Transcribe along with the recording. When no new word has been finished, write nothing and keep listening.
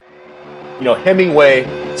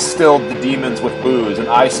Hemingway stilled the demons with booze, and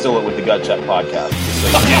I still it with the Gut Check podcast.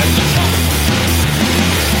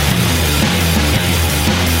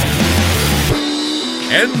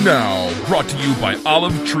 And now, brought to you by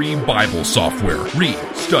Olive Tree Bible Software. Read,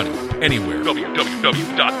 study, anywhere.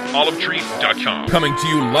 www.olivetree.com. Coming to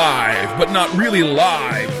you live, but not really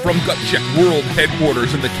live, from Gut Check World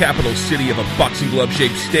Headquarters in the capital city of a boxing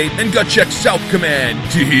glove-shaped state, and Gut Check South Command,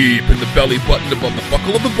 deep in the belly button above the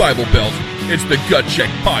buckle of the Bible Belt. It's the Gut Check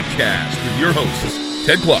Podcast with your hosts,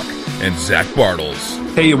 Ted Kluck and Zach Bartles.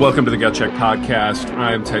 Hey, welcome to the Gut Check Podcast.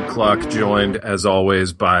 I am Ted Kluck, joined, as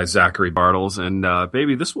always, by Zachary Bartles. And,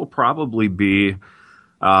 baby, this will probably be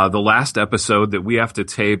the last episode that we have to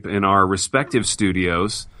tape in our respective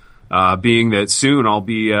studios, being that soon I'll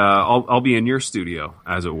be in your studio,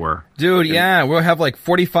 as it were. Dude, yeah, we'll have like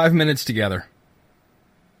 45 minutes together.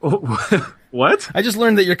 What? I just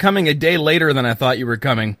learned that you're coming a day later than I thought you were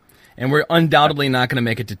coming, and we're undoubtedly not going to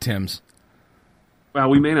make it to Tim's. Well,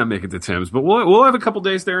 we may not make it to Tim's, but we'll have a couple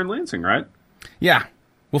days there in Lansing, right? Yeah,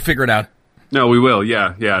 we'll figure it out. No, we will.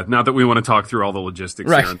 Yeah. Not that we want to talk through all the logistics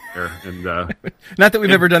right down there, and not that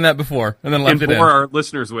we've ever done that before, and then left it in. And bore our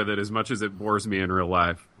listeners with it as much as it bores me in real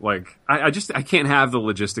life. Like, I can't have the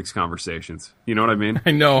logistics conversations. You know what I mean?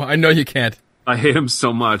 I know you can't. I hate them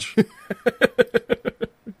so much.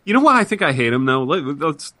 You know why I think I hate them though?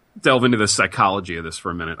 Let's delve into the psychology of this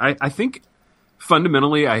for a minute. I think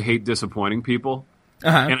fundamentally I hate disappointing people.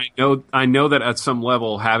 Uh-huh. And I know that at some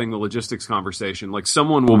level, having the logistics conversation, like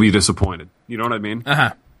someone will be disappointed. You know what I mean?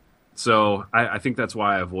 Uh-huh. So I think that's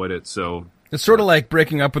why I avoid it. So it's sort of like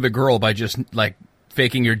breaking up with a girl by just like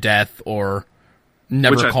faking your death or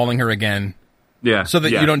never calling her again. Yeah. So that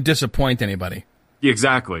you don't disappoint anybody.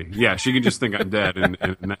 Exactly. Yeah. She can just think I'm dead,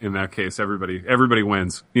 and in that case, everybody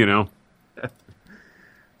wins. You know.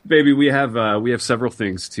 Baby, we have several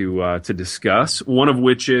things to discuss. One of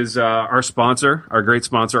which is our sponsor, our great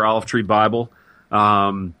sponsor, Olive Tree Bible.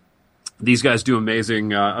 These guys do amazing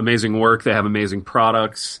work. They have amazing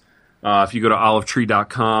products. If you go to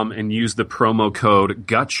olivetree.com and use the promo code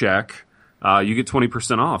GUTCHECK, you get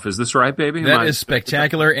 20% off. Is this right, baby? That is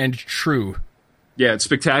spectacular and true. Yeah, it's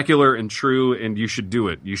spectacular and true, and you should do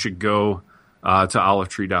it. You should go to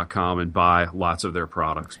olivetree.com and buy lots of their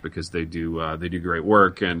products because they do great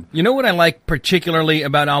work. And you know what I like particularly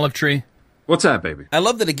about Olive Tree? What's that, baby? I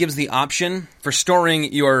love that it gives the option for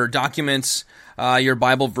storing your documents, your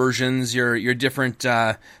Bible versions, your different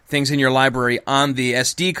things in your library on the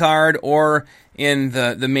SD card or in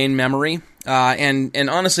the main memory. And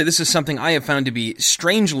honestly, this is something I have found to be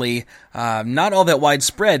strangely not all that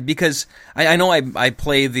widespread because I know I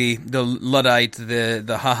play the Luddite,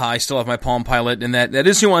 the haha, I still have my Palm Pilot, and that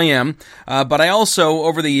is who I am. But I also,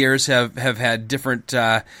 over the years, have had different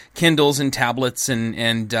Kindles and tablets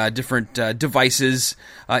and different devices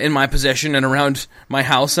in my possession and around my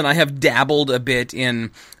house, and I have dabbled a bit in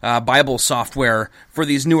Bible software for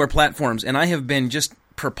these newer platforms, and I have been just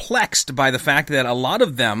perplexed by the fact that a lot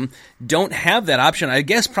of them don't have that option. I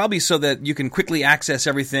guess probably so that you can quickly access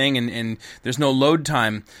everything and there's no load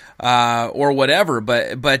time or whatever.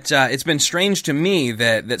 But it's been strange to me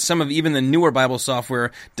that some of even the newer Bible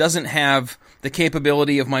software doesn't have the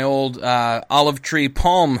capability of my old Olive Tree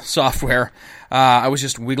Palm software. I was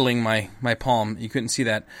just wiggling my palm. You couldn't see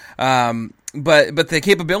that. But the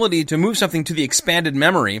capability to move something to the expanded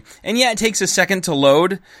memory, and yeah, it takes a second to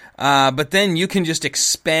load, but then you can just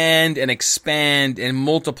expand and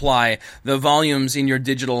multiply the volumes in your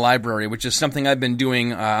digital library, which is something I've been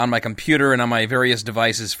doing on my computer and on my various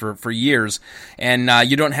devices for years. And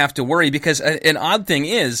you don't have to worry because an odd thing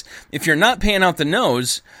is, if you're not paying out the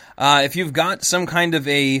nose, if you've got some kind of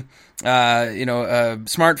a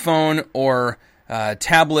smartphone or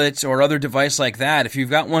tablet or other device like that, if you've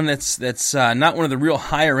got one that's not one of the real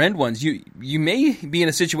higher end ones, you may be in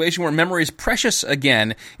a situation where memory is precious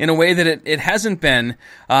again in a way that it hasn't been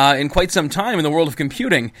in quite some time in the world of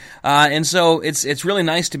computing. And so it's really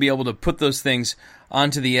nice to be able to put those things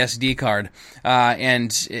onto the SD card.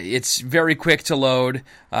 And it's very quick to load.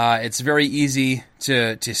 It's very easy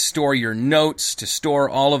to store your notes, to store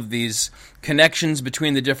all of these connections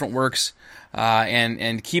between the different works,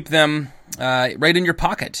 and keep them right in your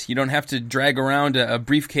pocket. You don't have to drag around a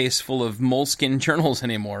briefcase full of moleskin journals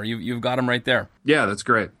anymore. You've got them right there. Yeah, that's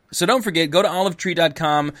great. So don't forget, go to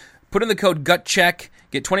olivetree.com, put in the code GUTCHECK,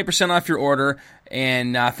 get 20% off your order,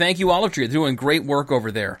 and thank you, Olive Tree. They're doing great work over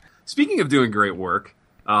there. Speaking of doing great work,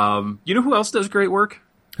 you know who else does great work?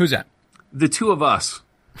 Who's that? The two of us.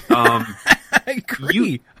 I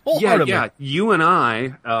agree. Yeah. You and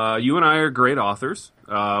I are great authors.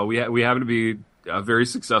 We happen to be very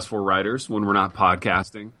successful writers when we're not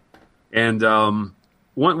podcasting. And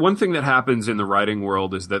one thing that happens in the writing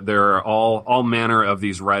world is that there are all manner of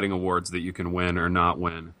these writing awards that you can win or not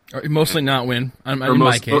win. Or mostly not win, in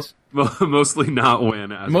my case. Mostly not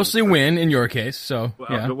win. Mostly win in your case. So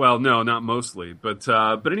yeah. Well, no, not mostly. But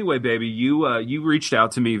anyway, baby, you reached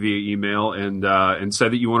out to me via email and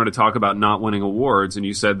said that you wanted to talk about not winning awards, and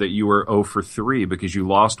you said that you were 0 for 3 because you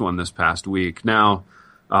lost one this past week. Now,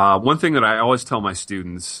 one thing that I always tell my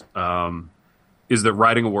students is that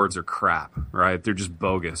writing awards are crap, right? They're just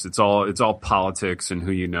bogus. It's all politics and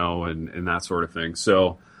who you know and that sort of thing.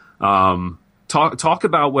 So talk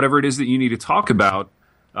about whatever it is that you need to talk about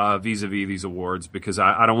vis-a-vis these awards, because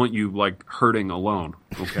I don't want you like hurting alone.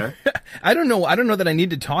 Okay. I don't know that I need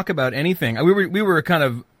to talk about anything. We were kind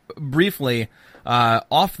of briefly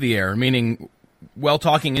off the air, meaning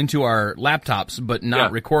talking into our laptops, but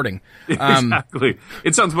not recording. Exactly.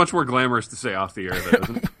 It sounds much more glamorous to say off the air, though,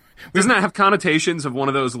 doesn't it? Doesn't that have connotations of one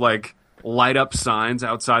of those like light up signs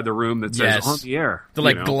outside the room that says on the air? The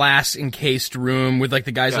like glass encased room with like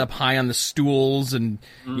the guys up high on the stools and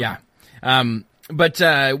But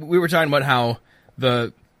we were talking about how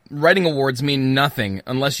the writing awards mean nothing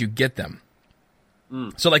unless you get them.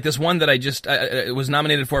 So like this one that I just was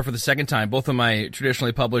nominated for the second time. Both of my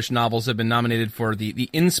traditionally published novels have been nominated for the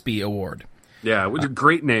INSPE Award. Yeah, which is a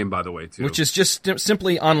great name, by the way, too. Which is just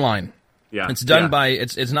simply online. Yeah, it's done by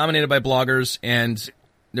it's nominated by bloggers, and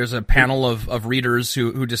there's a panel of readers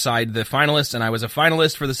who decide the finalists, and I was a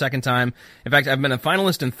finalist for the second time. In fact, I've been a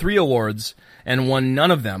finalist in 3 awards and won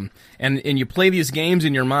none of them. And you play these games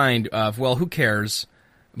in your mind of, well, who cares?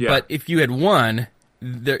 Yeah. But if you had won,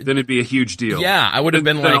 then it'd be a huge deal. Yeah, I would have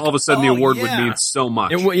been then all of a sudden the award would mean so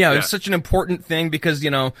much. It's such an important thing because,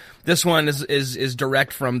 this one is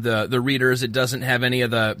direct from the readers. It doesn't have any of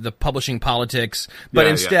the publishing politics. But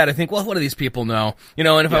instead, I think, well, what do these people know? And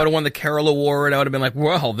if I would have won the Carroll Award, I would have been like,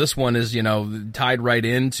 well, this one is, tied right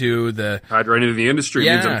into the industry.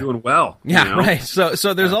 It means I'm doing well. Yeah, right. So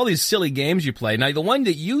there's all these silly games you play. Now, the one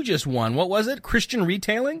that you just won, what was it? Christian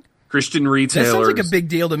Retailing? Christian Retailer. That sounds like a big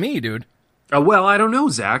deal to me, dude. Well, I don't know,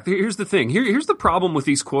 Zach. Here's the thing. Here's the problem with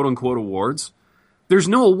these quote-unquote awards. There's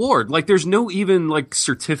no award. Like, there's no even, like,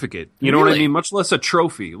 certificate. You know what I mean? Much less a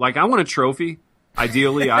trophy. Like, I want a trophy,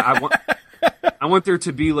 ideally. I want there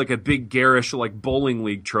to be, like, a big, garish, like, bowling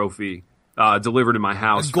league trophy delivered to my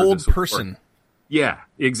house. A gold person. Yeah,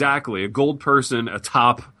 exactly. A gold person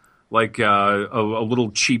atop, like, a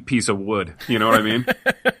little cheap piece of wood. You know what I mean?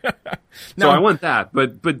 So I want that.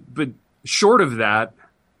 But short of that,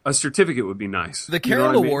 a certificate would be nice. The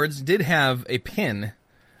Carroll Awards did have a pin,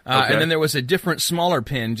 and then there was a different, smaller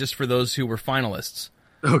pin just for those who were finalists.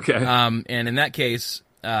 Okay. And in that case,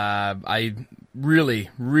 I really,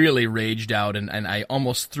 really raged out, and I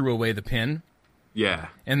almost threw away the pin. Yeah.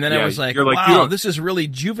 And then I was like, wow, this is really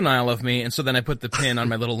juvenile of me, and so then I put the pin on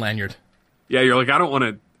my little lanyard. Yeah, you're like, I don't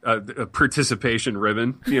want a participation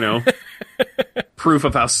ribbon, proof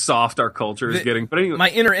of how soft our culture is getting. But anyway. My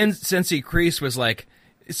inner Sensei Kreese was like,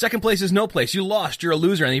 second place is no place. You lost. You're a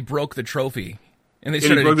loser. And he broke the trophy. And they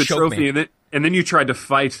started to choke me. And then you tried to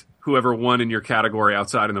fight whoever won in your category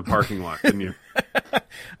outside in the parking lot, didn't you?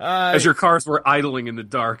 As your cars were idling in the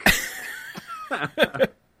dark.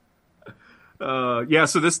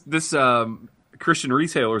 So this Christian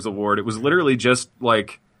Retailers Award, it was literally just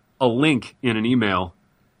like a link in an email.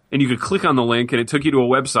 And you could click on the link, and it took you to a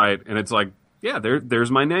website, and it's like, yeah,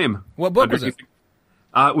 there's my name. What book was it?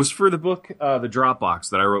 It was for the book, The Dropbox,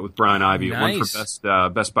 that I wrote with Brian Ivey. Nice. It won for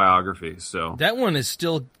best biography. So that one is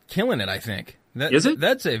still killing it, I think. Is it?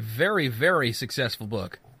 That's a very, very successful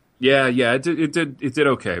book. Yeah, it did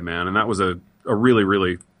okay, man. And that was a really,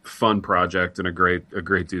 really fun project and a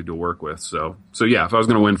great dude to work with. So yeah, if I was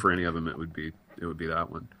going to win for any of them, it would be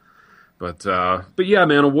that one. But yeah,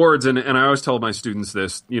 man, awards, and I always tell my students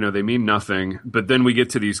this, they mean nothing, but then we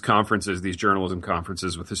get to these conferences, these journalism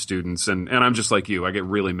conferences with the students, and I'm just like you, I get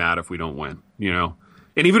really mad if we don't win,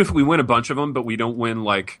 And even if we win a bunch of them, but we don't win,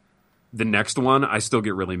 like, the next one, I still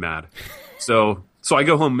get really mad. So I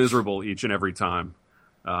go home miserable each and every time,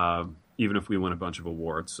 even if we win a bunch of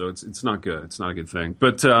awards. So it's not good. It's not a good thing.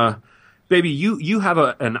 But, baby, you have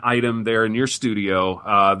an item there in your studio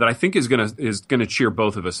that I think is gonna cheer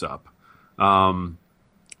both of us up.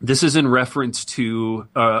 This is in reference to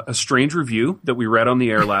a strange review that we read on the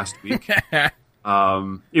air last week.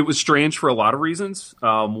 It was strange for a lot of reasons.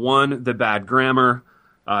 One, the bad grammar.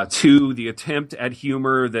 Two, the attempt at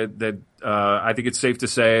humor that I think it's safe to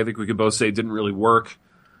say, I think we could both say didn't really work.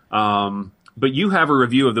 But you have a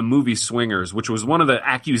review of the movie Swingers, which was one of the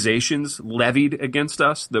accusations levied against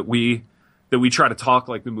us that we try to talk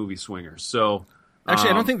like the movie Swingers. So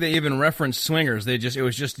Actually, I don't think they even referenced swingers. It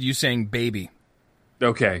was just you saying baby.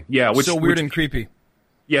 Okay, yeah, So weird and creepy.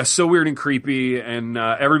 Yeah, so weird and creepy, and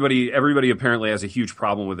everybody apparently has a huge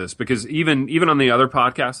problem with this because even on the other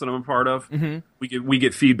podcast that I'm a part of, we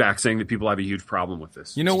get feedback saying that people have a huge problem with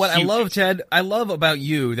this. You know what I love, Ted? I love about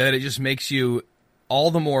you that it just makes you all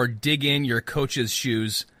the more dig in your coach's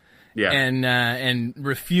shoes, and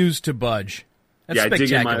refuse to budge. That's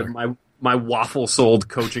spectacular. Dig in my waffle-soled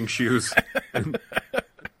coaching shoes, and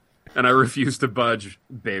I refuse to budge,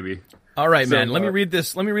 baby. All right, man. Let me read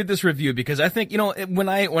this. Let me read this review because I think when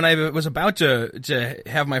I was about to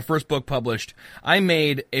have my first book published, I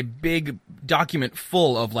made a big document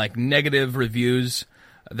full of like negative reviews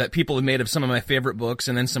that people have made of some of my favorite books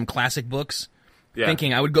and then some classic books. Yeah.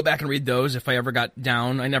 Thinking I would go back and read those if I ever got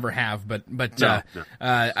down. I never have, but no.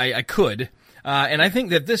 I could. And I think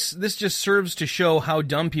that this just serves to show how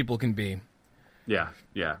dumb people can be. Yeah.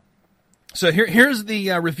 So here's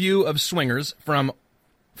the review of Swingers from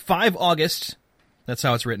 5 August, that's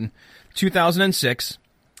how it's written, 2006,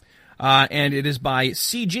 and it is by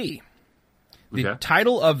CG. The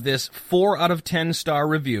title of this 4 out of 10 star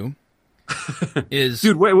review is...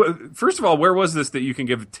 Dude, wait, first of all, where was this that you can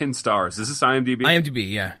give 10 stars? Is this IMDb?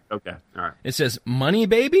 IMDb, yeah. Okay, all right. It says, Money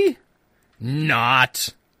Baby?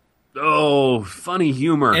 Not. Oh, funny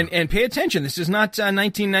humor. And pay attention, this is not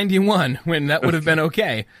 1991, when that would have been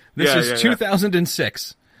okay. This is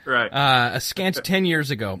 2006. Right. A scant 10 years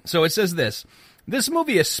ago. So it says this. This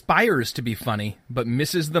movie aspires to be funny, but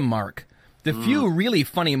misses the mark. The few really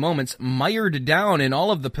funny moments mired down in all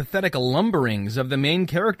of the pathetic lumberings of the main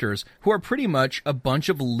characters, who are pretty much a bunch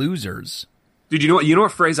of losers. Dude, you know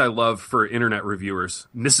what phrase I love for internet reviewers?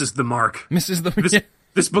 Misses the mark. Misses the...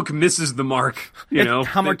 This book misses the mark, you know?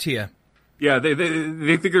 Hamartia. Yeah, they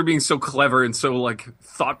think they're being so clever and so like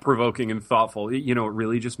thought-provoking and thoughtful. You know, it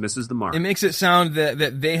really just misses the mark. It makes it sound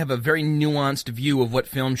that they have a very nuanced view of what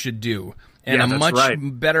film should do, and a much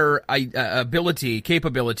better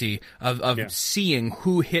capability of seeing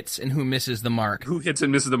who hits and who misses the mark. Who hits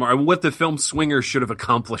and misses the mark? What the film Swingers should have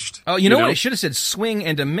accomplished. Oh, you know what? It should have said swing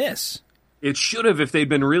and a miss. It should have if they'd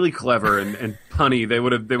been really clever and punny. They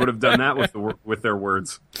would have done that with their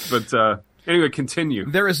words. But. Anyway, continue.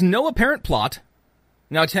 There is no apparent plot.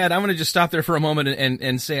 Now, Ted, I'm going to just stop there for a moment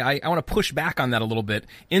and say I want to push back on that a little bit,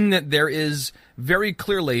 in that there is very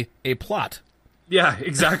clearly a plot. Yeah,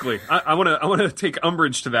 exactly. I want to take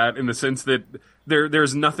umbrage to that in the sense that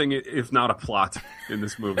there's nothing if not a plot in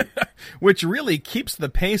this movie. Which really keeps the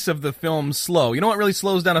pace of the film slow. You know what really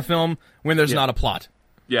slows down a film? When there's not a plot.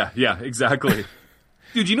 Yeah, exactly.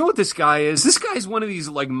 Dude, you know what this guy is? This guy's one of these,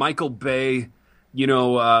 like, Michael Bay... You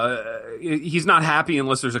know, he's not happy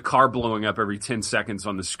unless there's a car blowing up every 10 seconds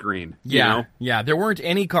on the screen. Yeah. There weren't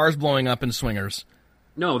any cars blowing up in Swingers.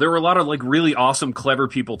 No, there were a lot of like really awesome, clever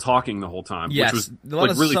people talking the whole time. Yes, which was, a lot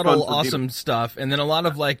of really subtle, awesome stuff, and then a lot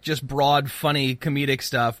of like just broad, funny, comedic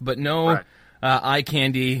stuff, but no eye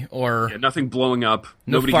candy or nothing blowing up.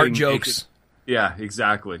 No Nobody fart jokes. Yeah,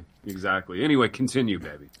 exactly. Anyway, continue,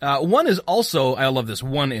 baby. One is also, I love this.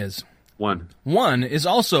 One is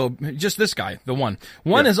also, just this guy, the one.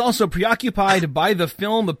 One is also preoccupied by the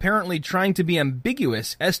film apparently trying to be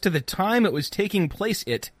ambiguous as to the time it was taking place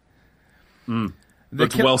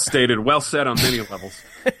That's well stated, well said on many levels.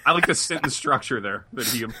 I like the sentence structure there that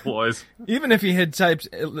he employs. Even if he had typed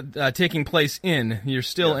taking place in, you're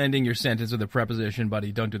still ending your sentence with a preposition,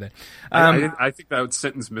 buddy. Don't do that. I think that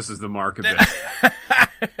sentence misses the mark a bit.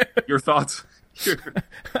 Your thoughts?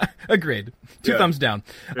 Agreed. Two thumbs down.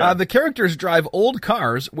 Yeah. The characters drive old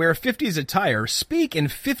cars, wear 50s attire, speak in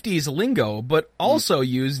 50s lingo, but also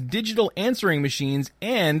use digital answering machines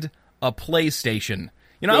and a PlayStation.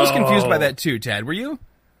 You know, I was confused by that too, Ted. Were you?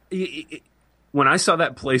 When I saw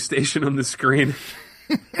that PlayStation on the screen,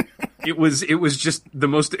 it was just the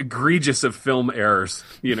most egregious of film errors.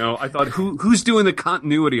 You know, I thought, who's doing the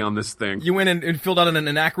continuity on this thing? You went and filled out an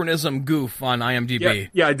anachronism goof on IMDb.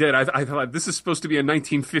 Yeah, I did. I thought this is supposed to be a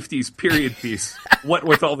 1950s period piece. What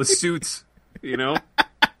with all the suits, you know?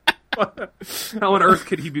 How on earth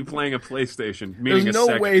could he be playing a PlayStation? There's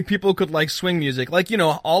no way people could like swing music. Like, you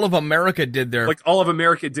know, all of America did their... Like all of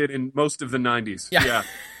America did in most of the 90s. Yeah.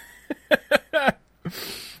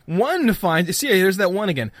 One finds... See, here's that one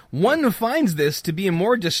again. One finds this to be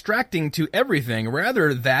more distracting to everything,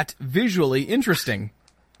 rather that visually interesting.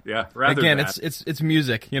 Yeah, rather again, that. it's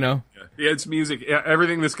music, you know? Yeah, it's music. Yeah,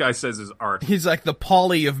 everything this guy says is art. He's like the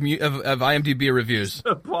Pauly of IMDb reviews.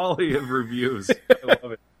 The Pauly of reviews. I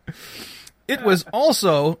love it. It was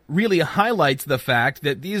also really highlights the fact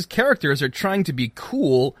that these characters are trying to be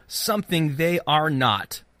cool, something they are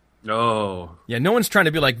not. Oh. Yeah, no one's trying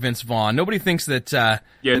to be like Vince Vaughn. Nobody thinks that.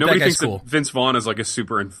 Nobody guy's thinks cool. that Vince Vaughn is like a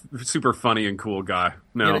super funny and cool guy.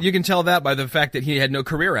 No, You can tell that by the fact that he had no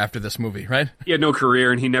career after this movie, right? he had no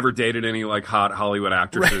career and he never dated any like hot Hollywood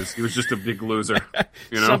actresses. He was just a big loser.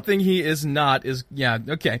 Something he is not is, yeah,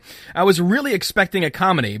 okay. I was really expecting a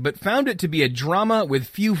comedy, but found it to be a drama with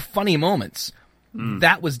few funny moments.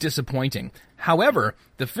 That was disappointing. However,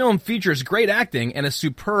 the film features great acting and a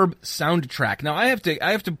superb soundtrack. Now, I have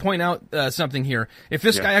to point out something here. If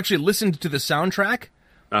this guy actually listened to the soundtrack,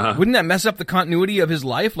 wouldn't that mess up the continuity of his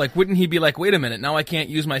life? Like, wouldn't he be like, wait a minute, now I can't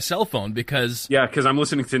use my cell phone because... Yeah, because I'm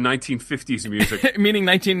listening to 1950s music. Meaning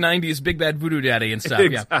 1990s Big Bad Voodoo Daddy and stuff.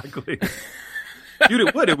 Exactly.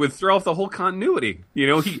 Dude, it would throw off the whole continuity.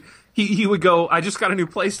 He would go, I just got a new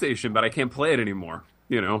PlayStation, but I can't play it anymore.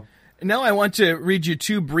 Now I want to read you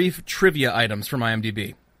two brief trivia items from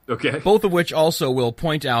IMDb. Okay. Both of which also will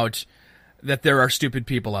point out that there are stupid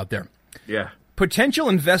people out there. Yeah. Potential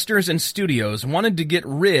investors and studios wanted to get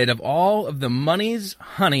rid of all of the monies,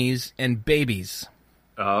 honeys, and babies.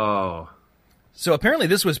 Oh. So apparently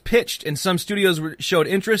this was pitched, and some studios showed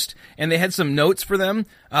interest, and they had some notes for them,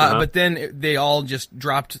 but then they all just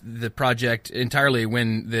dropped the project entirely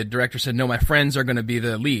when the director said, no, my friends are going to be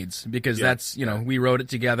the leads, because that's, we wrote it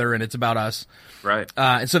together, and it's about us. Right.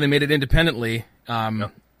 And so they made it independently, and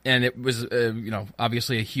it was,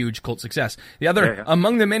 obviously a huge cult success. The other,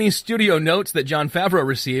 among the many studio notes that Jon Favreau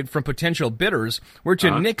received from potential bidders were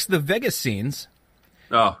to nix the Vegas scenes.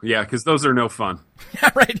 Oh, yeah, because those are no fun. Yeah,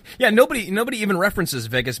 right. Yeah, nobody even references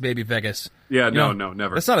Vegas, baby Vegas. Yeah, no,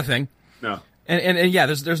 never. That's not a thing. No. And yeah,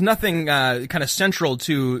 there's nothing kind of central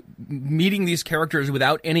to meeting these characters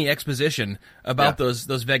without any exposition about those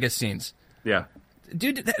Vegas scenes. Yeah.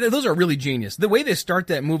 Dude, those are really genius. The way they start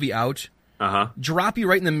that movie out, drop you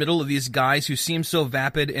right in the middle of these guys who seem so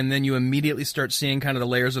vapid, and then you immediately start seeing kind of the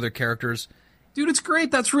layers of their characters. Dude, it's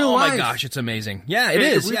great. That's real life. Oh my gosh, it's amazing. Yeah, it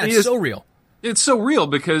is. Really it's so real. It's so real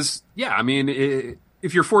because,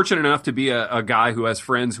 if you're fortunate enough to be a guy who has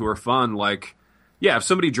friends who are fun, like, if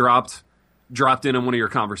somebody dropped in on one of your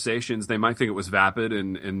conversations, they might think it was vapid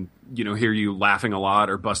and hear you laughing a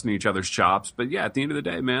lot or busting each other's chops. But at the end of the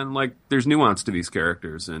day, man, like, there's nuance to these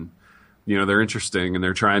characters and, they're interesting and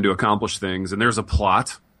they're trying to accomplish things and there's a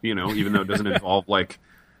plot, even though it doesn't involve, like,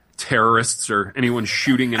 terrorists or anyone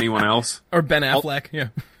shooting anyone else. Or Ben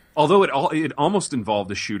Affleck, Although it almost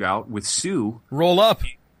involved a shootout with Sue. Roll up.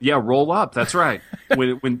 Yeah, roll up. That's right.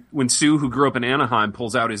 when Sue, who grew up in Anaheim,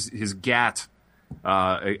 pulls out his gat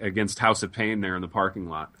against House of Pain there in the parking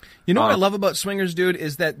lot. You know what I love about Swingers, dude,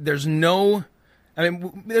 is that there's no. I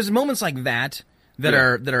mean, there's moments like that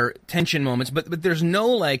are tension moments, but there's no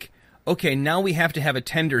like, okay, now we have to have a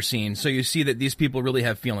tender scene, so you see that these people really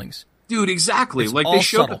have feelings. Dude, exactly. It's like they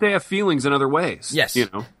show that they have feelings in other ways. Yes.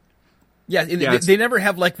 Yeah, they never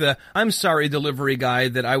have like the "I'm sorry, delivery guy,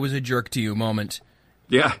 that I was a jerk to you" moment.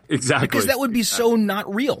 Yeah, exactly. Because that would be so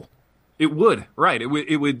not real. It would, right? It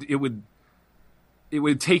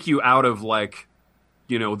would take you out of like,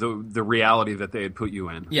 the reality that they had put you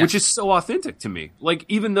in, which is so authentic to me. Like,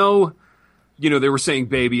 even though, they were saying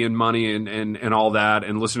baby and money and all that,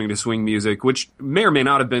 and listening to swing music, which may or may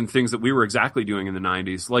not have been things that we were exactly doing in the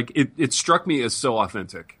 90s. Like, it struck me as so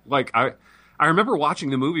authentic. Like, I remember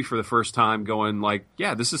watching the movie for the first time going like,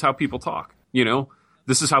 this is how people talk.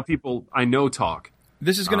 This is how people I know talk.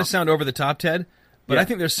 This is going to sound over the top, Ted, but I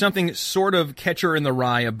think there's something sort of Catcher in the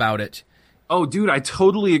Rye about it. Oh, dude, I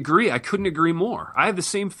totally agree. I couldn't agree more. I have the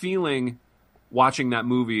same feeling watching that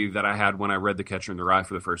movie that I had when I read The Catcher in the Rye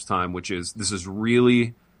for the first time, which is this is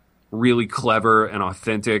really, really clever and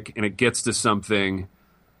authentic, and it gets to something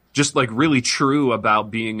just like really true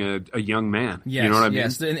about being a young man. Yes, you know what I mean?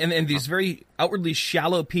 Yes, and these very outwardly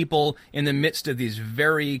shallow people in the midst of these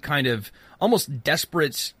very kind of almost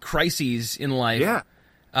desperate crises in life.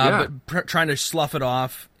 But trying to slough it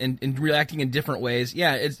off and reacting in different ways.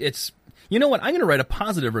 Yeah, it's you know what? I'm going to write a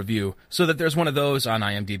positive review so that there's one of those on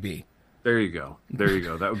IMDb. There you go.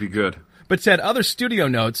 That would be good. But Ted, other studio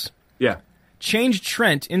notes. Yeah. Change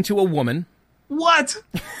Trent into a woman. What?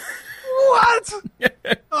 What?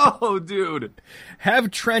 Oh, dude.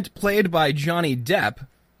 Have Trent played by Johnny Depp.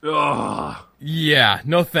 Oh. Yeah,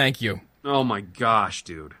 no thank you. Oh my gosh,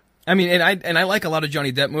 dude. I mean, and I like a lot of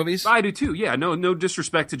Johnny Depp movies. I do too. Yeah, no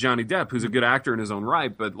disrespect to Johnny Depp, who's a good actor in his own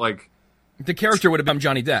right, but like the character would have been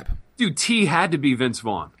Johnny Depp. Dude, T had to be Vince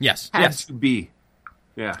Vaughn. Yes. Had to be.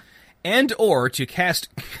 Yeah. And or to cast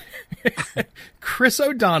Chris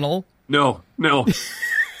O'Donnell. No.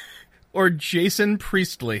 Or Jason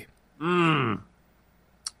Priestley. Dude,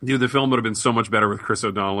 the film would have been so much better with Chris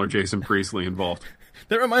O'Donnell or Jason Priestley involved.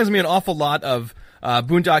 That reminds me an awful lot of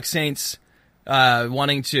Boondock Saints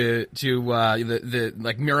wanting to the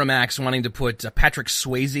like Miramax wanting to put Patrick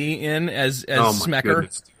Swayze in as Smecker.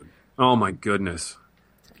 Goodness, dude. Oh my goodness,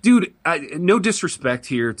 dude! No disrespect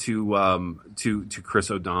here to Chris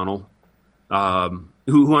O'Donnell,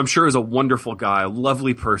 who I'm sure is a wonderful guy, a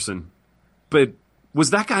lovely person, but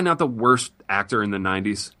was that guy not the worst actor in the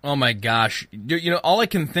 90s? Oh my gosh! You know, all I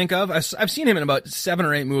can think of, I've seen him in about 7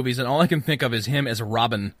 or 8 movies, and all I can think of is him as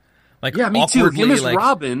Robin. Like, yeah, me too. Him as like,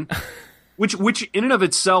 Robin, which in and of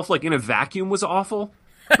itself, like in a vacuum, was awful.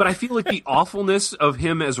 But I feel like the awfulness of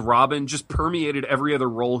him as Robin just permeated every other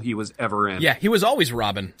role he was ever in. Yeah, he was always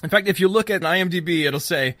Robin. In fact, if you look at IMDb, it'll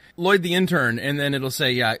say Lloyd the Intern, and then it'll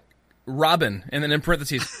say Robin, and then in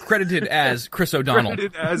parentheses, credited as Chris O'Donnell.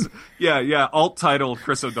 Credited as, alt title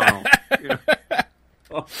Chris O'Donnell. Yeah.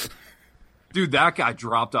 Oh. Dude, that guy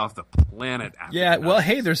dropped off the planet. Yeah, well,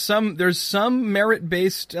 hey, there's some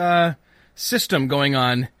merit-based system going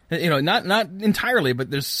on. You know, not entirely,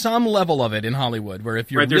 but there's some level of it in Hollywood where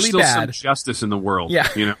if you're there's really still bad, some justice in the world. Yeah.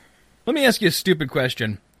 You know. Let me ask you a stupid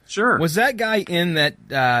question. Sure. Was that guy in that?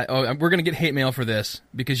 We're gonna get hate mail for this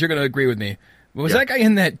because you're gonna agree with me. Was that guy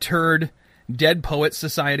in that turd Dead Poets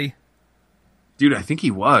Society? Dude, I think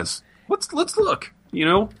he was. Let's look. You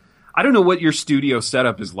know, I don't know what your studio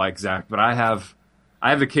setup is like, Zach, but I have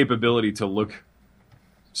the capability to look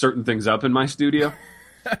certain things up in my studio.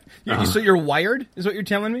 So you're wired, is what you're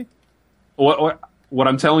telling me? What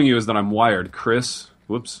I'm telling you is that I'm wired. Chris,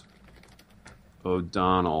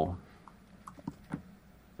 O'Donnell.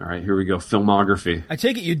 All right, here we go. Filmography. I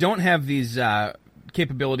take it you don't have these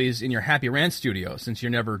capabilities in your Happy Rant studio since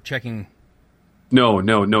you're never checking.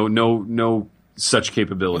 No such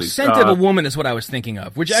capabilities. Scent of a Woman is what I was thinking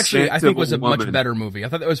of, which actually I think was a much better movie. I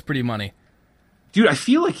thought that was pretty money. Dude, I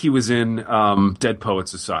feel like he was in Dead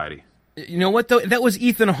Poets Society. You know what, though? That was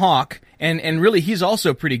Ethan Hawke, and really, he's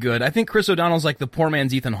also pretty good. I think Chris O'Donnell's like the poor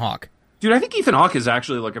man's Ethan Hawke. Dude, I think Ethan Hawke is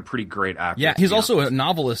actually like a pretty great actor. Yeah, he's also a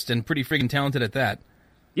novelist and pretty freaking talented at that.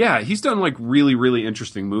 Yeah, he's done like really, really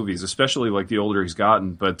interesting movies, especially like the older he's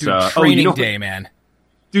gotten. But Dude, Training Day, man.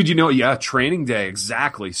 Dude, Training Day,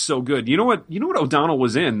 exactly. So good. You know what O'Donnell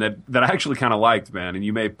was in that I actually kind of liked, man, and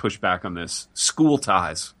you may push back on this. School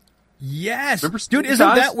Ties. Yes. Dude, isn't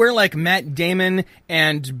that where like Matt Damon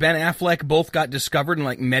and Ben Affleck both got discovered and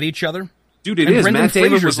like met each other? Dude, it is. Matt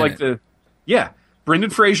Damon was like Brendan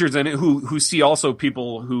Fraser's in it, who see also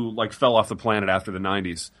people who like fell off the planet after the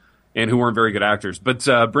 90s and who weren't very good actors. But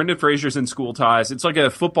Brendan Fraser's in School Ties. It's like a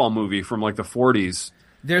football movie from like the 40s.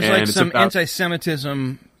 There's like some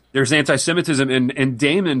anti-Semitism. There's anti-Semitism, and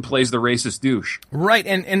Damon plays the racist douche. Right,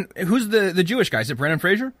 and who's the Jewish guy? Is it Brendan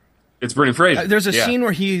Fraser? It's Brendan Fraser. There's a scene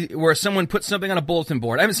where someone puts something on a bulletin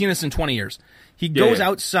board. I haven't seen this in 20 years. He goes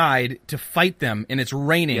outside to fight them, and it's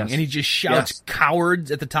raining, and he just shouts "cowards"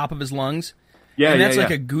 at the top of his lungs. Yeah, and that's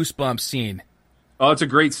like a goosebump scene. Oh, it's a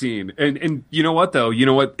great scene. And you know what, though? You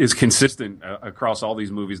know what is consistent across all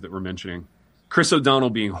these movies that we're mentioning? Chris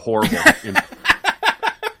O'Donnell being horrible.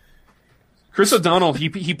 Chris O'Donnell,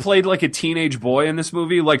 he played like a teenage boy in this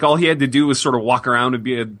movie. Like, all he had to do was sort of walk around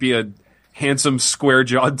and be a handsome,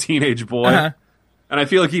 square-jawed teenage boy. Uh-huh. And I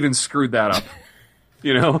feel like he even screwed that up.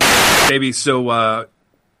 You know? Baby, so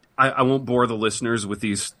I won't bore the listeners with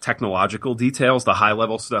these technological details, the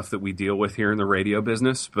high-level stuff that we deal with here in the radio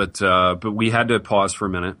business, but we had to pause for a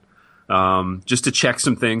minute just to check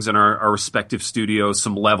some things in our respective studios,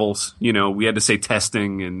 some levels. You know, we had to say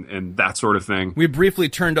testing and that sort of thing. We briefly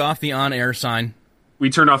turned off the on-air sign. We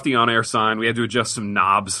turned off the on-air sign. We had to adjust some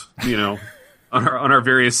knobs, you know, on our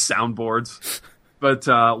various soundboards. But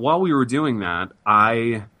while we were doing that,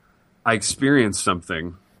 I experienced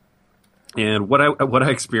something. And what I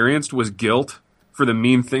experienced was guilt for the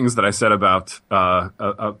mean things that I said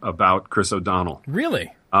about Chris O'Donnell.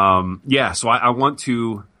 Really? Yeah. So I want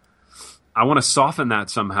to soften that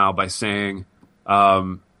somehow by saying,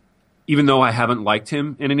 even though I haven't liked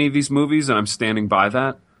him in any of these movies, and I'm standing by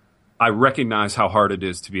that, I recognize how hard it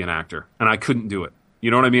is to be an actor, and I couldn't do it. You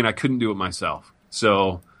know what I mean? I couldn't do it myself.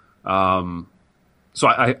 So, I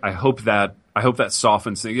hope that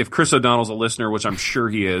softens things. If Chris O'Donnell's a listener, which I'm sure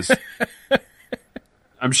he is,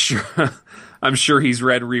 I'm sure he's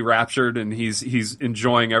read Re-Raptured and he's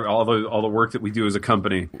enjoying all the work that we do as a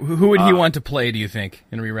company. Who would he want to play, do you think,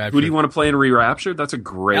 in Re-Raptured? Who do you want to play in Re-Raptured? That's a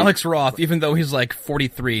great... Alex Roth, even though he's like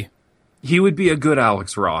 43. He would be a good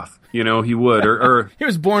Alex Roth. You know, he would. Or he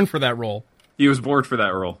was born for that role. He was born for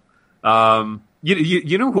that role.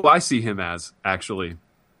 You know who I see him as, actually?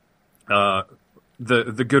 The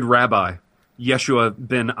good rabbi, Yeshua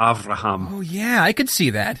ben Avraham. Oh, yeah, I could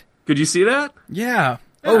see that. Could you see that? Yeah.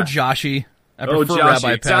 Oh, Joshi. I prefer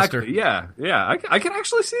Rabbi Pastor. Exactly. Yeah. I can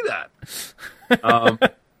actually see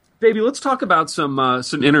that. Baby, let's talk about some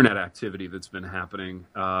internet activity that's been happening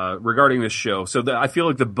regarding this show. So I feel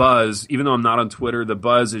like the buzz, even though I'm not on Twitter, the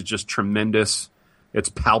buzz is just tremendous. It's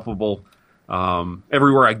palpable.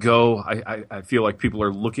 Everywhere I go, I feel like people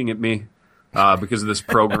are looking at me because of this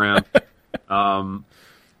program.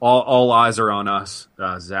 All eyes are on us,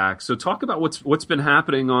 Zach. So talk about what's been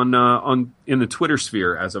happening on in the Twitter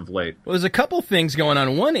sphere as of late. Well, there's a couple things going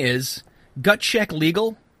on. One is Gut Check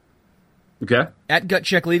Legal. Okay. At Gut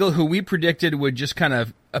Check Legal, who we predicted would just kind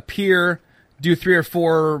of appear, do 3 or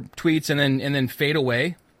 4 tweets, and then fade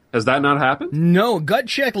away. Has that not happened? No, Gut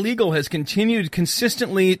Check Legal has continued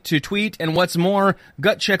consistently to tweet, and what's more,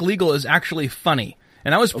 Gut Check Legal is actually funny.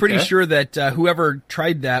 And I was pretty sure that whoever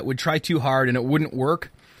tried that would try too hard and it wouldn't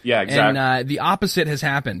work. Yeah, exactly. And the opposite has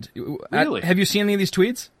happened. Really? Have you seen any of these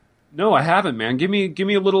tweets? No, I haven't, man. Give me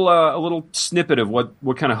a little snippet of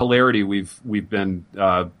what kind of hilarity we've been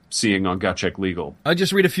seeing on Gut Check Legal. I'll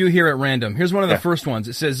just read a few here at random. Here's one of the first ones.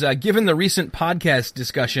 It says, given the recent podcast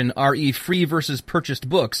discussion, re free versus purchased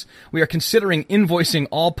books, we are considering invoicing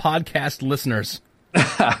all podcast listeners.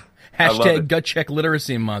 Hashtag Gut Check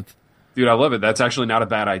Literacy Month. Dude, I love it. That's actually not a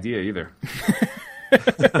bad idea either.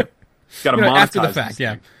 Got to monetize after the fact,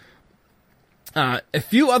 yeah. A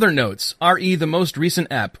few other notes. RE, the most recent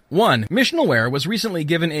ep. 1. Missionalware was recently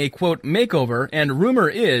given a, quote, makeover, and rumor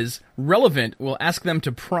is Relevant will ask them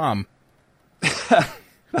to prom.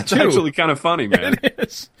 That's actually kind of funny, man. It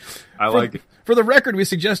is. I like it. For the record, we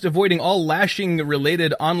suggest avoiding all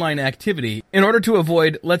lashing-related online activity in order to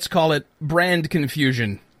avoid, let's call it, brand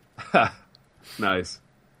confusion. Nice.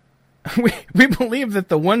 We believe that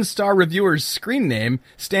the one-star reviewer's screen name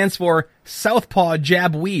stands for Southpaw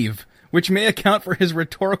Jab Weave, which may account for his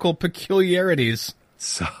rhetorical peculiarities.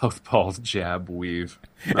 Southpaw Jab Weave.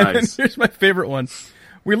 Nice. And then here's my favorite one.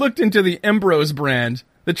 We looked into the Embrose brand.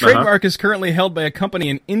 The trademark is currently held by a company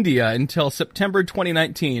in India until September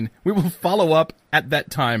 2019. We will follow up at that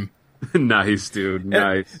time. Nice, dude.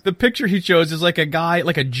 Nice. And the picture he chose is like a guy,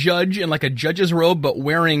 like a judge in like a judge's robe, but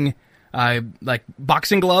wearing like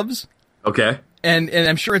boxing gloves. Okay. And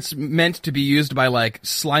I'm sure it's meant to be used by like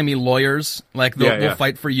slimy lawyers, like we'll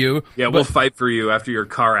fight for you. Yeah, we'll fight for you after your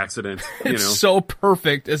car accident. It's so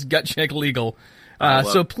perfect as Gut Check Legal.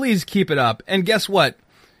 So please keep it up. And guess what?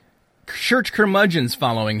 Church Curmudgeon's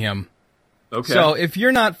following him. Okay. So if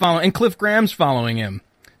you're not following, and Cliff Graham's following him.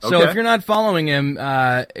 So if you're not following him,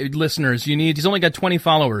 listeners, he's only got 20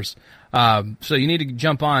 followers. So you need to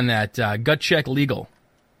jump on that Gut Check Legal.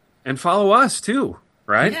 And follow us too.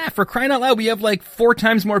 Right? Yeah, for crying out loud, we have like 4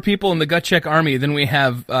 times more people in the Gut Check Army than we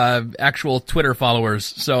have actual Twitter followers.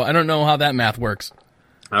 So I don't know how that math works.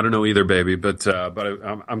 I don't know either, baby. But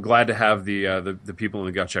I'm glad to have the people in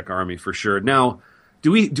the Gut Check Army for sure. Now,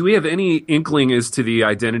 do we have any inkling as to the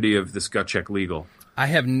identity of this Gut Check Legal? I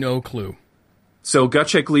have no clue. So Gut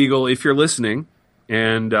Check Legal, if you're listening,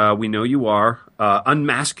 and we know you are,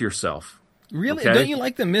 unmask yourself. Really? Okay? Don't you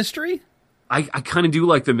like the mystery? I kind of do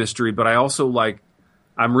like the mystery, but I also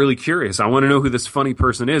I'm really curious. I want to know who this funny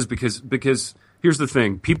person is because here's the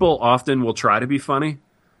thing. People often will try to be funny,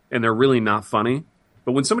 and they're really not funny.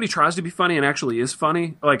 But when somebody tries to be funny and actually is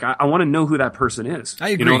funny, like I want to know who that person is. I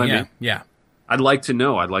agree. You know what I mean? Yeah. I'd like to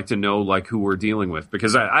know like who we're dealing with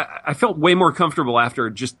because I felt way more comfortable after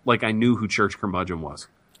just like I knew who Church Curmudgeon was.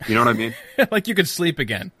 You know what I mean? Like you could sleep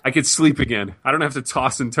again. I could sleep again. I don't have to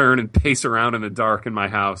toss and turn and pace around in the dark in my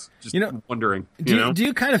house, just wondering. Do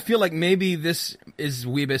you kind of feel like maybe this is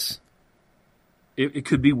Weebus? It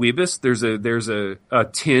could be Weebus. There's a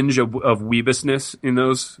tinge of Weebusness in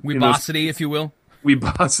those. Weebosity, if you will.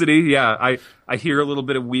 Weebosity, yeah. I hear a little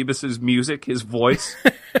bit of Weebus's music, his voice,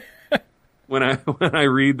 when I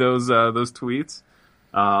read those tweets.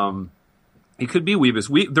 It could be Weebus.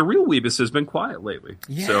 The real Weebus has been quiet lately.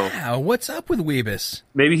 Yeah, so what's up with Weebus?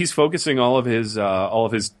 Maybe he's focusing all of his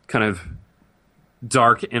kind of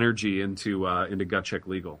dark energy into Gut Check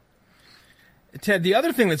Legal. Ted, the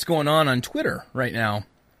other thing that's going on Twitter right now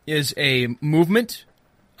is a movement,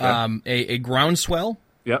 a groundswell.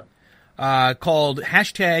 Yep. Called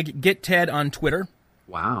 #GetTed on Twitter.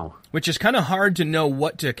 Wow. Which is kind of hard to know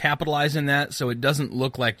what to capitalize in that, so it doesn't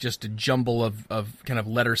look like just a jumble of kind of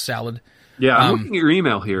letter salad. Yeah, I'm looking at your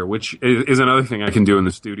email here, which is another thing I can do in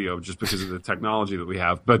the studio just because of the technology that we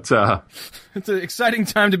have. But it's an exciting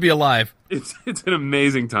time to be alive. It's an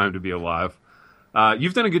amazing time to be alive.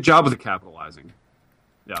 You've done a good job with the capitalizing.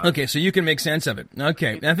 Yeah. Okay, so you can make sense of it.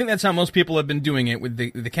 Okay, and I think that's how most people have been doing it with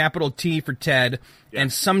the capital T for Ted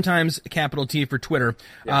and sometimes capital T for Twitter.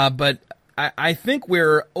 Yeah. But I think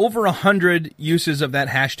we're over 100 uses of that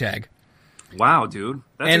hashtag. Wow, dude.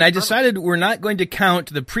 That's and I incredible. decided we're not going to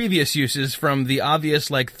count the previous uses from the obvious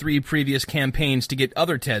 3 previous campaigns to get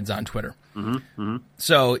other Teds on Twitter.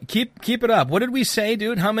 So keep it up. What did we say,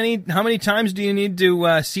 dude? How many times do you need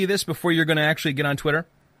to see this before you're going to actually get on Twitter?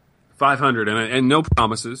 500, and no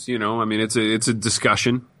promises. I mean, it's a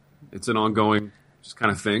discussion. It's an ongoing just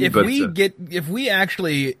kind of thing. If we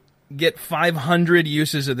actually get 500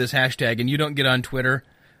 uses of this hashtag and you don't get on Twitter,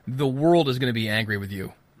 the world is going to be angry with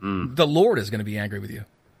you. The Lord is going to be angry with you.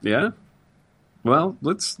 Yeah. Well,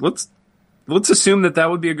 let's assume that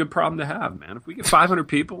would be a good problem to have, man. If we get 500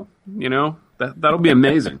 people, that'll be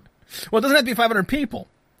amazing. Well, it doesn't have to be 500 people.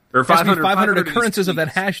 Or It has to be 500 500 occurrences of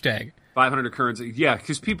tweets. that hashtag. 500 occurrences. Yeah,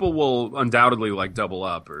 because people will undoubtedly double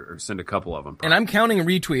up or send a couple of them. And I'm counting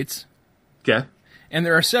retweets. Okay. And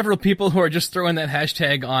there are several people who are just throwing that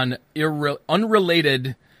hashtag on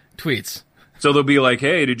unrelated tweets. So they'll be like,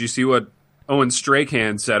 "Hey, did you see what Owen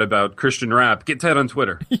Strahan said about Christian rap? Get Ted on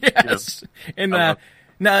Twitter." Yes. And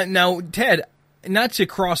now, Ted, not to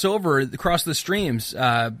cross the streams,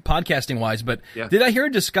 podcasting wise, but did I hear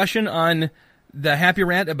a discussion on the Happy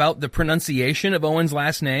Rant about the pronunciation of Owen's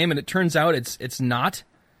last name? And it turns out it's not.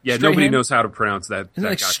 Yeah, Strahan? nobody knows how to pronounce that. Isn't it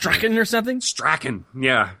like guy's Strachan name. or something? Strachan.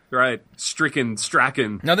 Yeah, right. Strachan.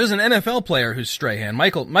 Now, there's an NFL player who's Strahan,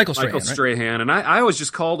 Michael Strahan. Michael Strahan. Right? And I always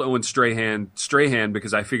just called Owen Strahan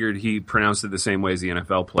because I figured he pronounced it the same way as the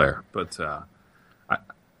NFL player. But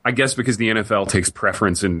I guess because the NFL takes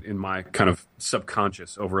preference in my kind of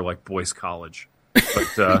subconscious over Boyce College.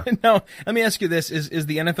 But Now, let me ask you this. Is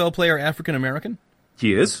the NFL player African American?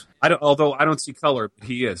 he is. Although I don't see color, but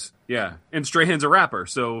he is. Yeah. And Strahan's a rapper,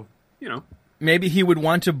 so, Maybe he would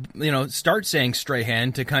want to, start saying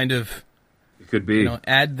Strahan to kind of, it could be.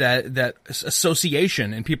 add that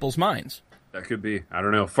association in people's minds. That could be. I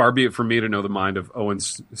don't know. Far be it from me to know the mind of Owen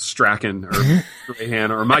Strachan or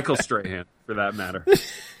Strahan or Michael Strahan, for that matter.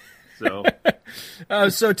 So,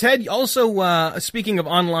 So Ted, also speaking of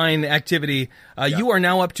online activity, you are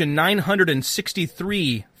now up to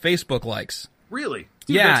 963 Facebook likes. really?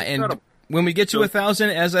 Dude, Yeah, that's and incredible. when we get to 1,000,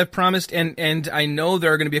 as I've promised, and I know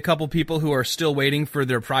there are going to be a couple people who are still waiting for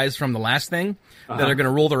their prize from the last thing that are going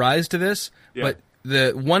to roll their eyes to this. Yeah. But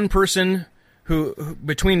the one person who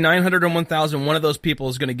between 900 and 1,000, one of those people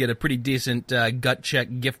is going to get a pretty decent gut check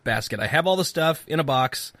gift basket. I have all the stuff in a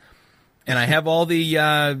box. And I have all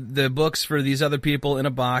the books for these other people in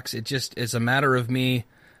a box. It's a matter of me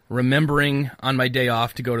remembering on my day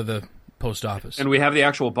off to go to the post office. And we have the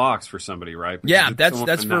actual box for somebody, right? Yeah, Because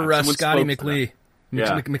that's for someone Scotty spoke for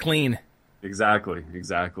that. McLean. Yeah. Exactly.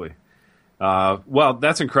 Well,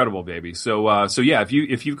 that's incredible, baby. So yeah,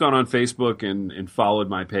 if you've gone on Facebook and followed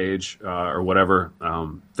my page or whatever,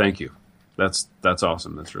 thank you. That's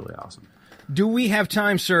awesome. That's really awesome. Do we have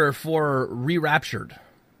time, sir, for Re-Raptured?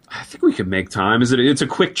 I think we can make time. It's a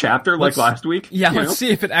quick chapter like last week? Yeah, you let's see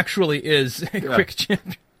if it actually is a quick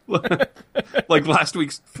chapter. Like last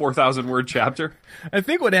week's 4,000 word chapter. I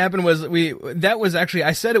think what happened was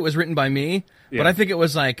I said it was written by me, but I think it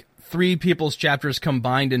was 3 people's chapters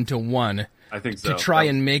combined into one. I think so. To try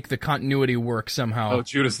and make the continuity work somehow. Oh,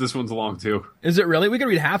 Judas, this one's long too. Is it really? We could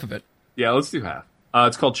read half of it. Yeah, let's do half.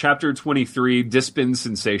 It's called Chapter 23, Dispin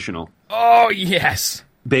Sensational. Oh, yes.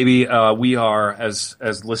 Baby, we are, as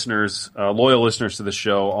listeners, loyal listeners to the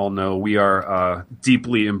show all know, we are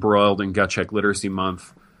deeply embroiled in Gut Check Literacy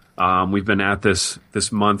Month. We've been at this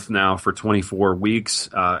month now for 24 weeks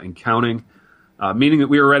and counting, meaning that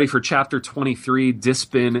we are ready for Chapter 23,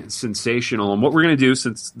 Dispin Sensational. And what we're going to do,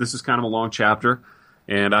 since this is kind of a long chapter,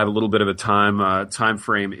 and I have a little bit of a time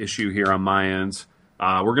frame issue here on my end,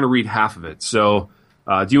 we're going to read half of it. So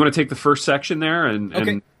do you want to take the first section there?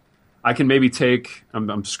 Okay. And I can maybe take, I'm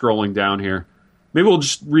scrolling down here. Maybe we'll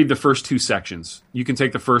just read the first 2 sections. You can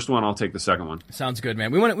take the first one, I'll take the second one. Sounds good,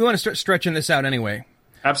 man. We want to start stretching this out anyway.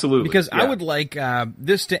 Absolutely. Because yeah. I would like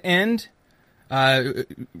this to end, Gut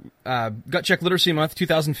Check Literacy Month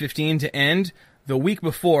 2015 to end the week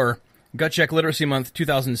before Gut Check Literacy Month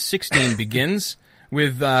 2016 begins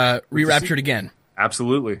with Re-Raptured again.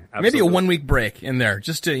 Absolutely. Maybe a 1-week break in there,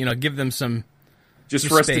 just to give them some... Just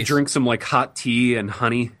for us to space. drink some hot tea and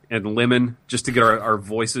honey and lemon, just to get our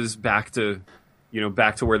voices back to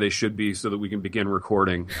where they should be, so that we can begin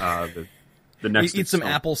recording the next. Eat some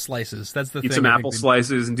apple slices. That's the thing. Eat some apple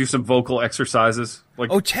slices and do some vocal exercises.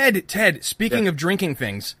 Oh, Ted. Speaking of drinking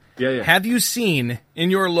things, Yeah. have you seen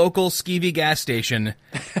in your local Skeevy gas station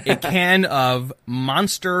a can of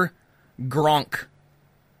Monster Gronk?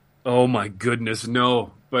 Oh my goodness,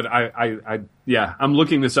 no! But I'm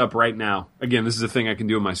looking this up right now. Again, this is a thing I can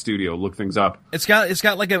do in my studio. Look things up. It's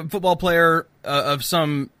got like a football player of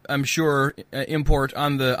some, I'm sure, import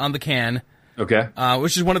on the can. Okay.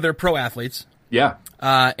 which is one of their pro athletes. Yeah.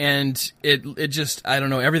 And it just, I don't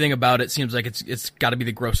know, everything about it seems like it's got to be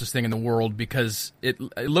the grossest thing in the world because it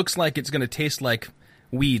looks like it's going to taste like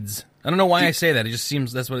weeds. I don't know why I say that. It just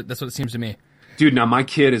seems that's what it seems to me. Dude, now my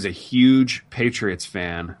kid is a huge Patriots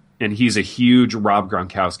fan, and he's a huge Rob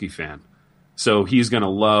Gronkowski fan. So he's going to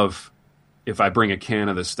love if I bring a can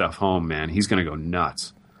of this stuff home, man. He's going to go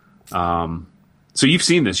nuts. So you've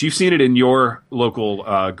seen this. You've seen it in your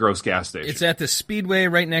local gross gas station. It's at the Speedway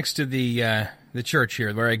right next to the church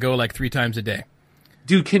here, where I go like 3 times a day.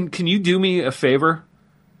 Dude, can you do me a favor?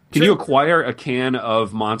 Can you acquire a can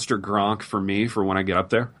of Monster Gronk for me for when I get up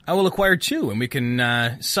there? I will acquire 2, and we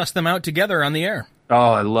can suss them out together on the air.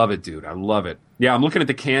 Oh, I love it, dude. I love it. Yeah, I'm looking at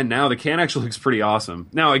the can now. The can actually looks pretty awesome.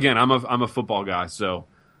 Now, again, I'm a football guy, so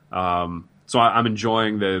I'm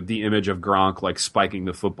enjoying the image of Gronk like spiking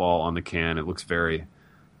the football on the can. It looks very,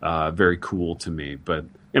 very cool to me.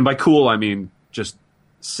 And by cool, I mean just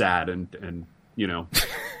sad and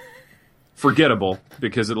forgettable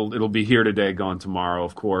because it'll be here today, gone tomorrow,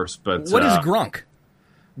 of course. But what is Gronk?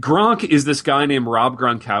 Gronk is this guy named Rob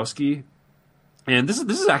Gronkowski, and this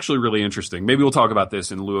is actually really interesting. Maybe we'll talk about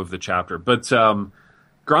this in lieu of the chapter. But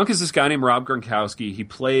Gronk is this guy named Rob Gronkowski. He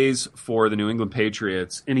plays for the New England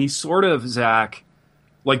Patriots, and he's sort of, Zach,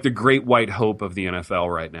 like the great white hope of the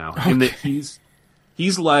NFL right now. Okay. In that he's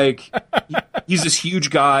this huge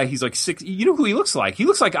guy. He's like 6. You know who he looks like? He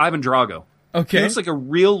looks like Ivan Drago. Okay. He looks like a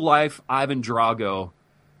real-life Ivan Drago,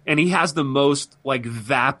 and he has the most, like,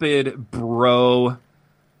 vapid, bro,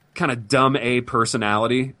 kind of dumb A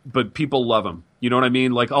personality, but people love him. You know what I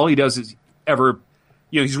mean? Like, all he does is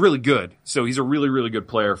he's really good, so he's a really, really good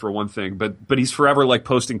player, for one thing, but he's forever, like,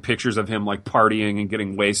 posting pictures of him, like, partying and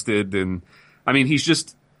getting wasted, and, I mean, he's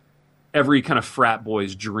just every kind of frat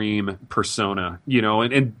boy's dream persona,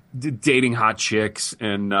 and dating hot chicks,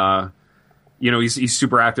 and, he's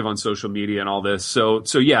super active on social media and all this. So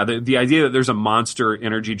yeah, the idea that there's a Monster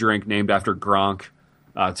energy drink named after Gronk,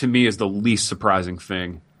 to me, is the least surprising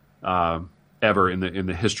thing ever in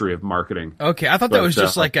the history of marketing. Okay, I thought that was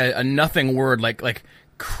just like a nothing word, like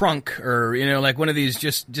crunk, or like one of these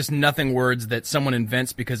just nothing words that someone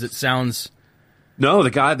invents because it sounds. No,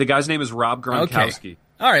 the guy's name is Rob Gronkowski. Okay.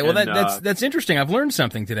 All right, well that's interesting. I've learned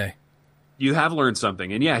something today. You have learned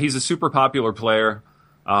something, and yeah, he's a super popular player.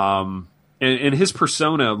 And his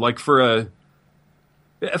persona, like for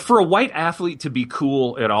a white athlete to be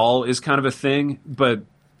cool at all is kind of a thing, but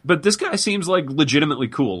this guy seems like legitimately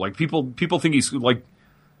cool. Like people think he's like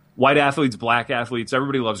white athletes, black athletes.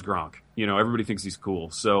 Everybody loves Gronk. Everybody thinks he's cool.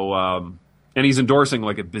 So and he's endorsing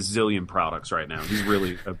like a bazillion products right now. He's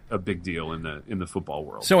really a big deal in the football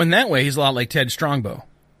world. So in that way, he's a lot like Ted Strongbow.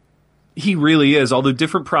 He really is. Although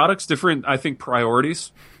different products, different, I think,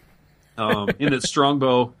 priorities. In that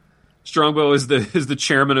Strongbow is the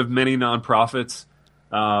chairman of many nonprofits.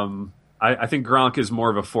 I think Gronk is more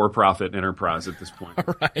of a for-profit enterprise at this point.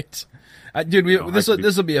 All right, dude. This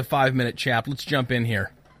will be a 5-minute chap. Let's jump in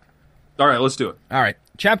here. All right, let's do it. All right,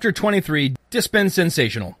 chapter 23.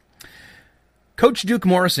 Dispensational. Coach Duke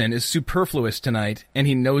Morrison is superfluous tonight, and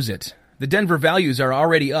he knows it. The Denver Values are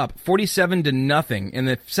already up 47-0 in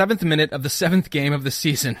the 7th minute of the 7th game of the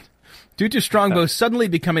season, due to Strongbow suddenly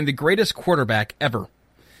becoming the greatest quarterback ever.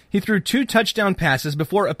 He threw 2 touchdown passes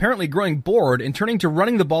before apparently growing bored and turning to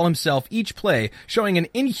running the ball himself each play, showing an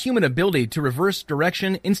inhuman ability to reverse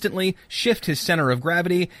direction instantly, shift his center of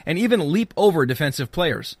gravity, and even leap over defensive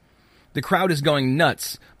players. The crowd is going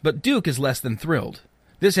nuts, but Duke is less than thrilled.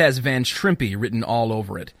 This has Van Shrimpy written all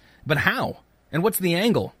over it. But how? And what's the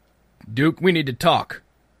angle? Duke, we need to talk.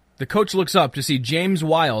 The coach looks up to see James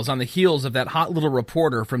Wiles on the heels of that hot little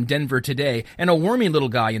reporter from Denver Today and a wormy little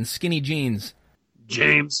guy in skinny jeans.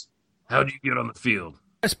 James, how do you get on the field?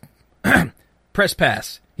 Press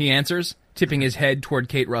pass, he answers, tipping his head toward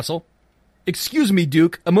Kate Russell. Excuse me,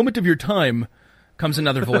 Duke, a moment of your time, comes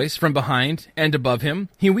another voice from behind and above him.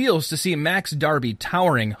 He wheels to see Max Darby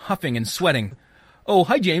towering, huffing, and sweating. Oh,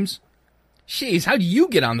 hi, James. Shays, how do you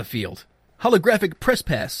get on the field? Holographic press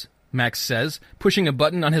pass, Max says, pushing a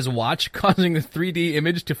button on his watch, causing the 3D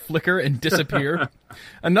image to flicker and disappear.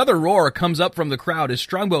 Another roar comes up from the crowd as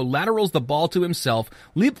Strongbow laterals the ball to himself,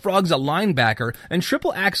 leapfrogs a linebacker, and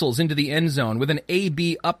triple axles into the end zone with an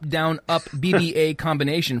A-B up-down-up BBA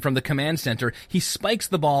combination from the command center. He spikes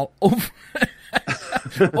the ball over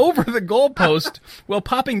the goalpost while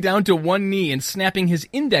popping down to one knee and snapping his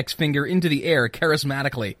index finger into the air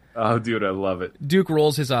charismatically. Oh, dude, I love it. Duke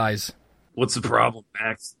rolls his eyes. What's the problem,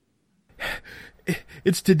 Max?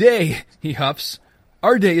 It's today, he huffs.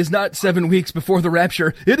 Our day is not 7 weeks before the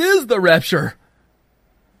rapture. It is the rapture.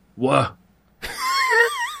 What?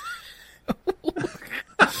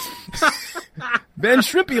 Van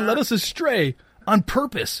Shrimpy led us astray. On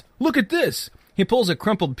purpose. Look at this. He pulls a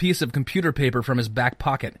crumpled piece of computer paper from his back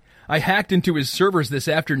pocket. I hacked into his servers this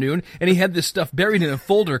afternoon, and he had this stuff buried in a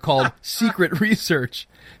folder called Secret Research.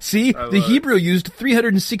 See, the Hebrew used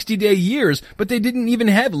 360-day years, but they didn't even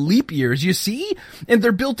have leap years, you see? And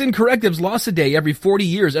their built-in correctives lost a day every 40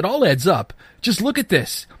 years. It all adds up. Just look at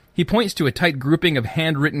this. He points to a tight grouping of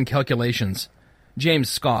handwritten calculations. James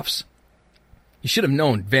scoffs. You should have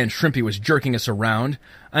known Van Shrimpy was jerking us around.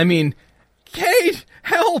 I mean, Kate,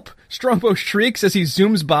 help! Strongbow shrieks as he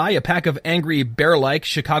zooms by, a pack of angry, bear-like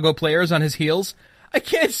Chicago players on his heels. I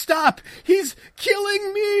can't stop! He's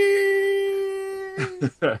killing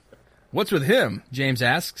me! What's with him? James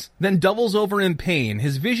asks, then doubles over in pain,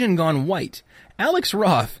 his vision gone white. Alex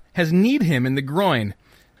Roth has kneed him in the groin.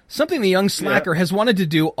 Something the young slacker has wanted to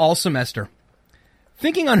do all semester.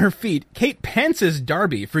 Thinking on her feet, Kate pantses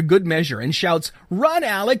Darby for good measure and shouts, "Run,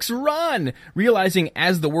 Alex, run!" realizing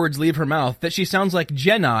as the words leave her mouth that she sounds like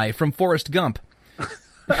Jenai from Forrest Gump.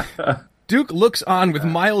 Duke looks on with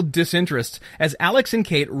mild disinterest as Alex and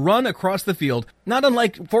Kate run across the field, not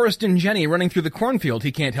unlike Forrest and Jenny running through the cornfield,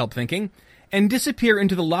 he can't help thinking, and disappear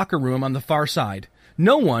into the locker room on the far side.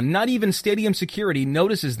 No one, not even stadium security,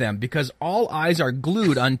 notices them because all eyes are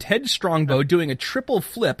glued on Ted Strongbow doing a triple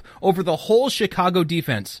flip over the whole Chicago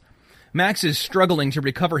defense. Max is struggling to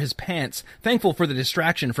recover his pants, thankful for the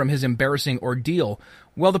distraction from his embarrassing ordeal,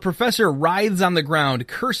 while the professor writhes on the ground,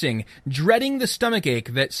 cursing, dreading the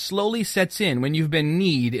stomachache that slowly sets in when you've been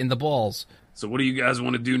kneed in the balls. So what do you guys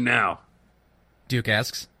want to do now? Duke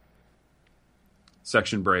asks.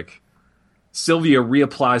 Section break. Sylvia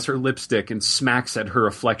reapplies her lipstick and smacks at her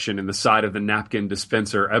reflection in the side of the napkin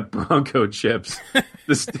dispenser at Bronco Chips,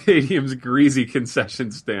 the stadium's greasy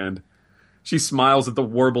concession stand. She smiles at the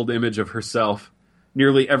warbled image of herself.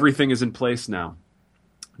 Nearly everything is in place now.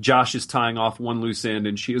 Josh is tying off one loose end,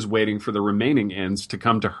 and she is waiting for the remaining ends to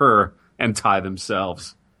come to her and tie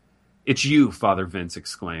themselves. "It's you," Father Vince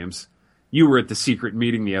exclaims. "You were at the secret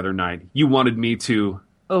meeting the other night. You wanted me to..."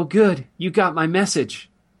 "Oh, good. You got my message."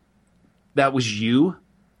 "That was you?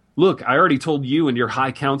 Look, I already told you and your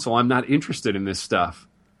high council I'm not interested in this stuff."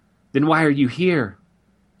 "Then why are you here?"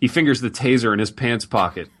 He fingers the taser in his pants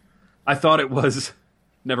pocket. "I thought it was..."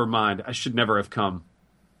 "Never mind. I should never have come."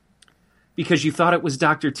 "Because you thought it was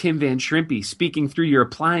Dr. Tim Van Shrimpy speaking through your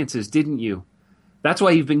appliances, didn't you? That's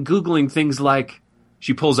why you've been Googling things like..."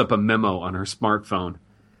 She pulls up a memo on her smartphone.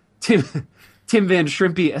 Tim Van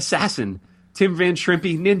Shrimpy assassin. Tim Van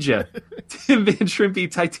Shrimpy ninja. Tim Van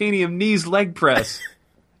Shrimpy titanium knees leg press.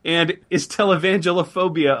 And is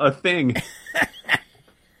televangelophobia a thing?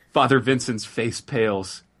 Father Vincent's face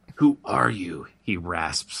pales. "Who are you?" he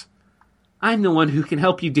rasps. "I'm the one who can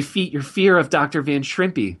help you defeat your fear of Dr. Van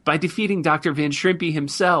Shrimpy by defeating Dr. Van Shrimpy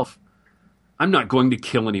himself." "I'm not going to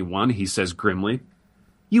kill anyone," he says grimly.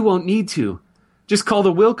 "You won't need to. Just call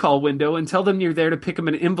the will call window and tell them you're there to pick up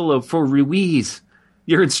an envelope for Ruiz.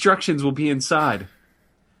 Your instructions will be inside."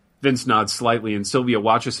 Vince nods slightly, and Sylvia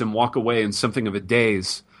watches him walk away in something of a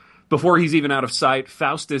daze. Before he's even out of sight,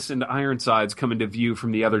 Faustus and Ironsides come into view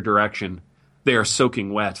from the other direction. They are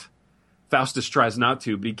soaking wet. Faustus tries not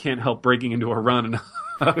to, but he can't help breaking into a run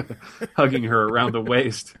and hugging her around the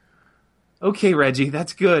waist. "Okay, Reggie,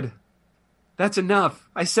 that's good. That's enough.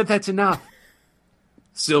 I said that's enough."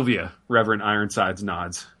 "Sylvia," Reverend Ironsides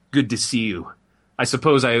nods. "Good to see you. I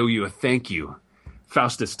suppose I owe you a thank you.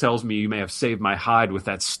 Faustus tells me you may have saved my hide with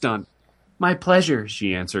that stunt." "My pleasure,"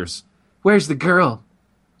 she answers. "Where's the girl?"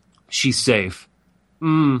 "She's safe."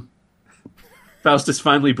 Faustus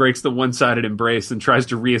finally breaks the one-sided embrace and tries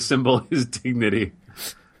to reassemble his dignity.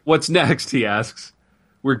 "What's next?" he asks.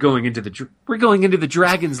 We're going into the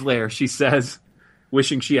dragon's lair," she says,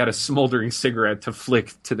 wishing she had a smoldering cigarette to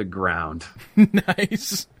flick to the ground.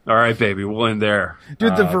 Nice. All right, baby, we'll end there.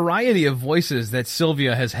 Dude, the variety of voices that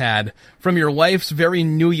Sylvia has had, from your wife's very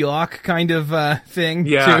New York kind of thing.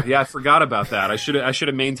 Yeah, I forgot about that. I should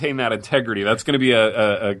have maintained that integrity. That's going to be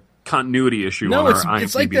a continuity issue. No, on our IMDb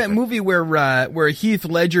it's like that thing. movie where Heath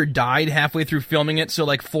Ledger died halfway through filming it, so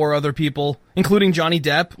like 4 other people, including Johnny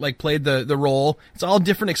Depp, like played the role. It's all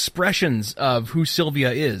different expressions of who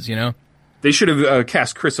Sylvia is, you know? They should have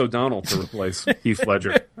cast Chris O'Donnell to replace Heath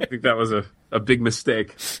Ledger. I think that was a big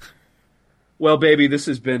mistake. Well, baby, this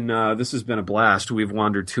has been a blast. We've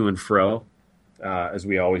wandered to and fro, as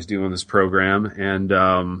we always do on this program,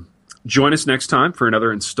 and join us next time for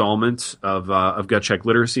another installment of Gut Check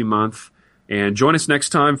Literacy Month, and join us next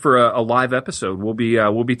time for a live episode. We'll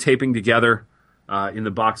be taping together in the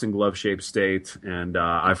boxing glove shaped state, and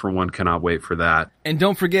I for one cannot wait for that. And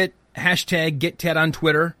don't forget #GetTed on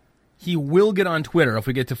Twitter. he will get on Twitter if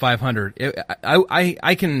we get to 500.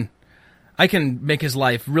 I can make his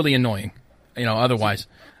life really annoying, otherwise.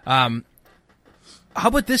 How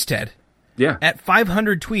about this, Ted? Yeah. At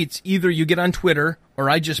 500 tweets, either you get on Twitter or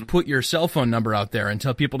I just put your cell phone number out there and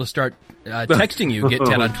tell people to start texting you, get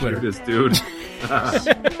Ted on Twitter. This dude.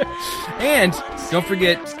 And don't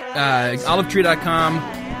forget olivetree.com,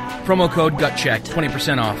 promo code GUTCHECK,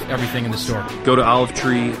 20% off everything in the store. Go to Olive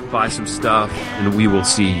Tree, buy some stuff, and we will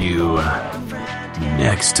see you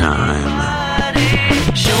next time.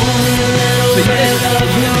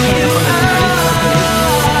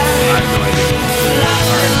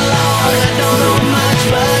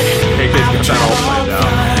 Hey, they've got that all planned out.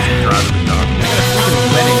 Driving the dog.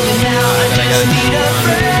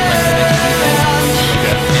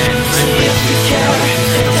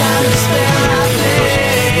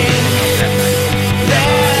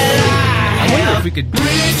 I wonder if we could do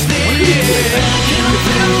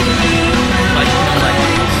like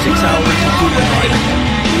 6 hours including driving.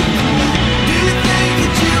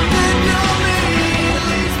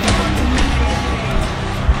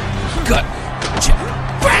 Gut.